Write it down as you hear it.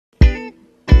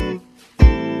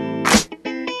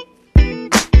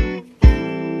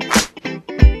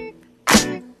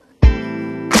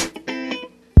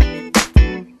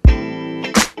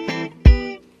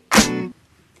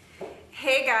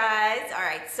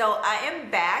so I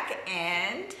am back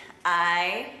and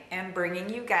I am bringing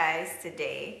you guys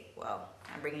today, well,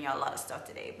 I'm bringing you a lot of stuff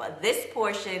today, but this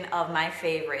portion of my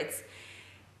favorites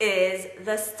is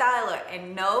the styler.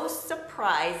 And no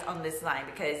surprise on this line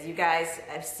because you guys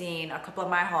have seen a couple of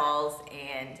my hauls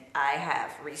and I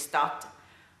have restocked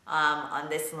on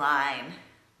this line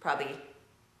probably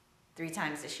 3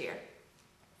 times this year.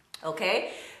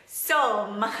 Okay, so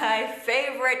my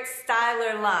favorite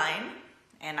styler line,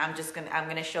 and I'm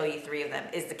gonna show you 3 of them,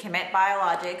 is the Kemet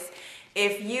Biologics.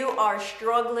 If you are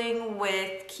struggling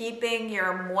with keeping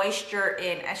your moisture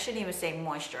in, I shouldn't even say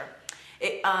moisture.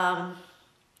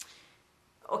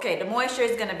 Okay, the moisture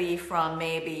is gonna be from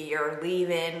maybe your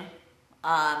leave-in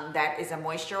that is a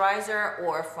moisturizer,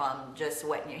 or from just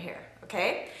wetting your hair,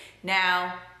 okay?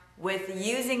 Now, with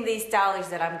using these stylers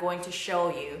that I'm going to show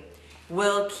you,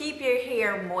 will keep your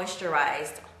hair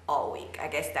moisturized all week. I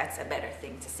guess that's a better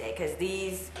thing to say, because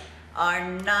these are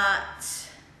not,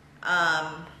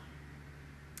 I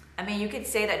mean, you could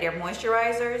say that they're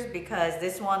moisturizers because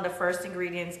this one, the first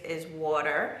ingredient is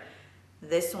water.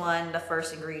 This one, the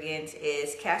first ingredient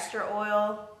is castor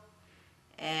oil.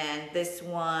 And this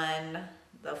one,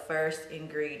 the first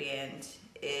ingredient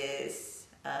is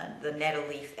the nettle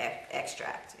leaf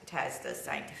extract. It has the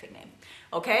scientific name,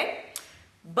 okay?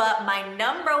 But my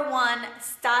 #1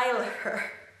 styler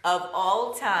of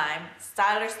all time,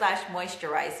 styler slash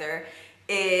moisturizer,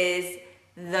 is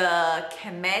the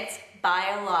Kemet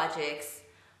Biologics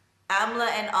Amla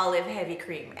and Olive Heavy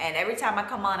Cream. And every time I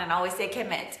come on and I always say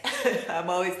Kemet, I'm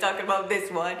always talking about this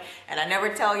one, and I never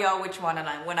tell y'all which one.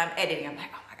 And when I'm editing, I'm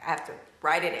like, oh my God, I have to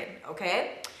write it in,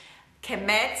 okay?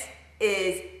 Kemet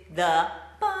is the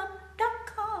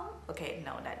bomb.com. Okay,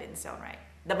 no, that didn't sound right.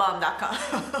 The bomb.com.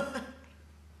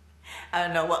 I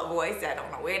don't know what voice, I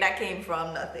don't know where that came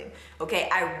from, nothing. Okay,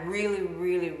 I really,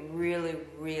 really, really,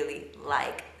 really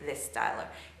like this styler.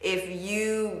 If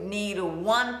you need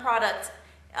one product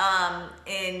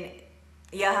in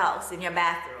your house, in your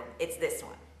bathroom, it's this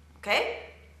one, okay?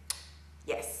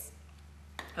 Yes.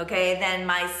 Okay, then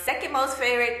my second most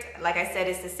favorite, like I said,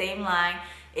 it's the same line,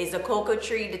 is the Cocoa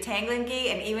Tree Detangling Ghee.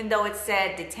 And even though it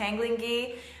said Detangling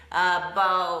Ghee,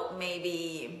 about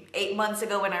maybe 8 months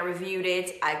ago when I reviewed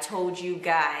it, I told you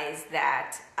guys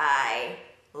that I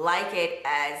like it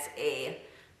as a,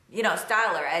 you know,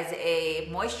 styler, as a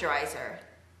moisturizer.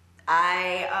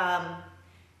 I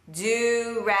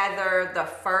do rather the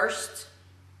first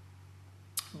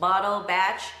bottle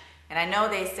batch, and I know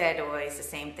they said, oh, it's the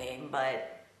same thing,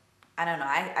 but I don't know.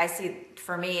 I see,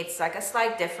 for me, it's like a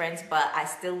slight difference, but I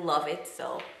still love it.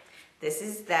 So this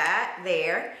is that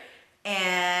there.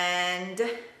 And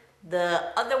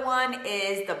the other one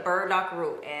is the burdock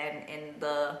root, and in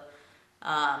the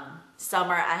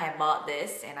summer I had bought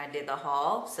this and I did the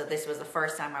haul, so this was the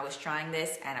first time I was trying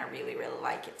this and I really, really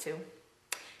like it too.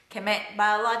 Kemet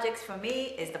Biologics for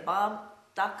me is the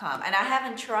bomb.com, and I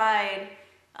haven't tried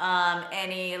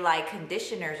any like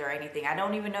conditioners or anything. I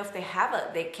don't even know if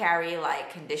they carry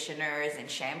like conditioners and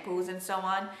shampoos and so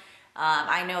on.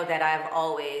 I know that I've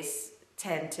always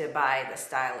tend to buy the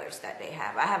stylers that they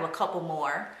have. I have a couple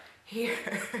more here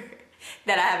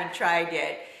that I haven't tried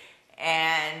yet.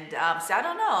 And so I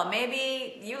don't know,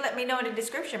 maybe you let me know in the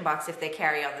description box if they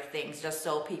carry other things, just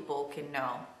so people can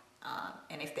know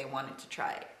and if they wanted to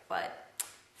try it. But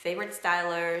favorite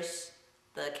stylers,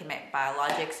 the Kemet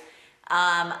Biologics.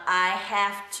 I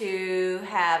have to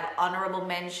have honorable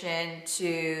mention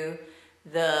to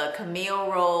the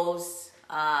Camille Rose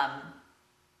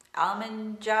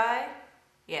Almond Joy.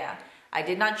 Yeah, I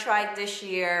did not try it this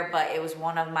year, but it was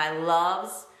one of my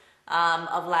loves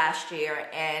of last year,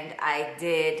 and I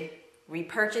did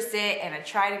repurchase it and I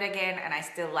tried it again and I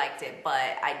still liked it, but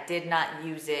I did not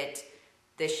use it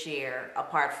this year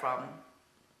apart from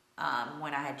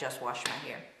when I had just washed my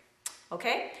hair.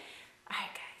 Okay? All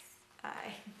right, guys.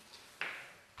 Bye.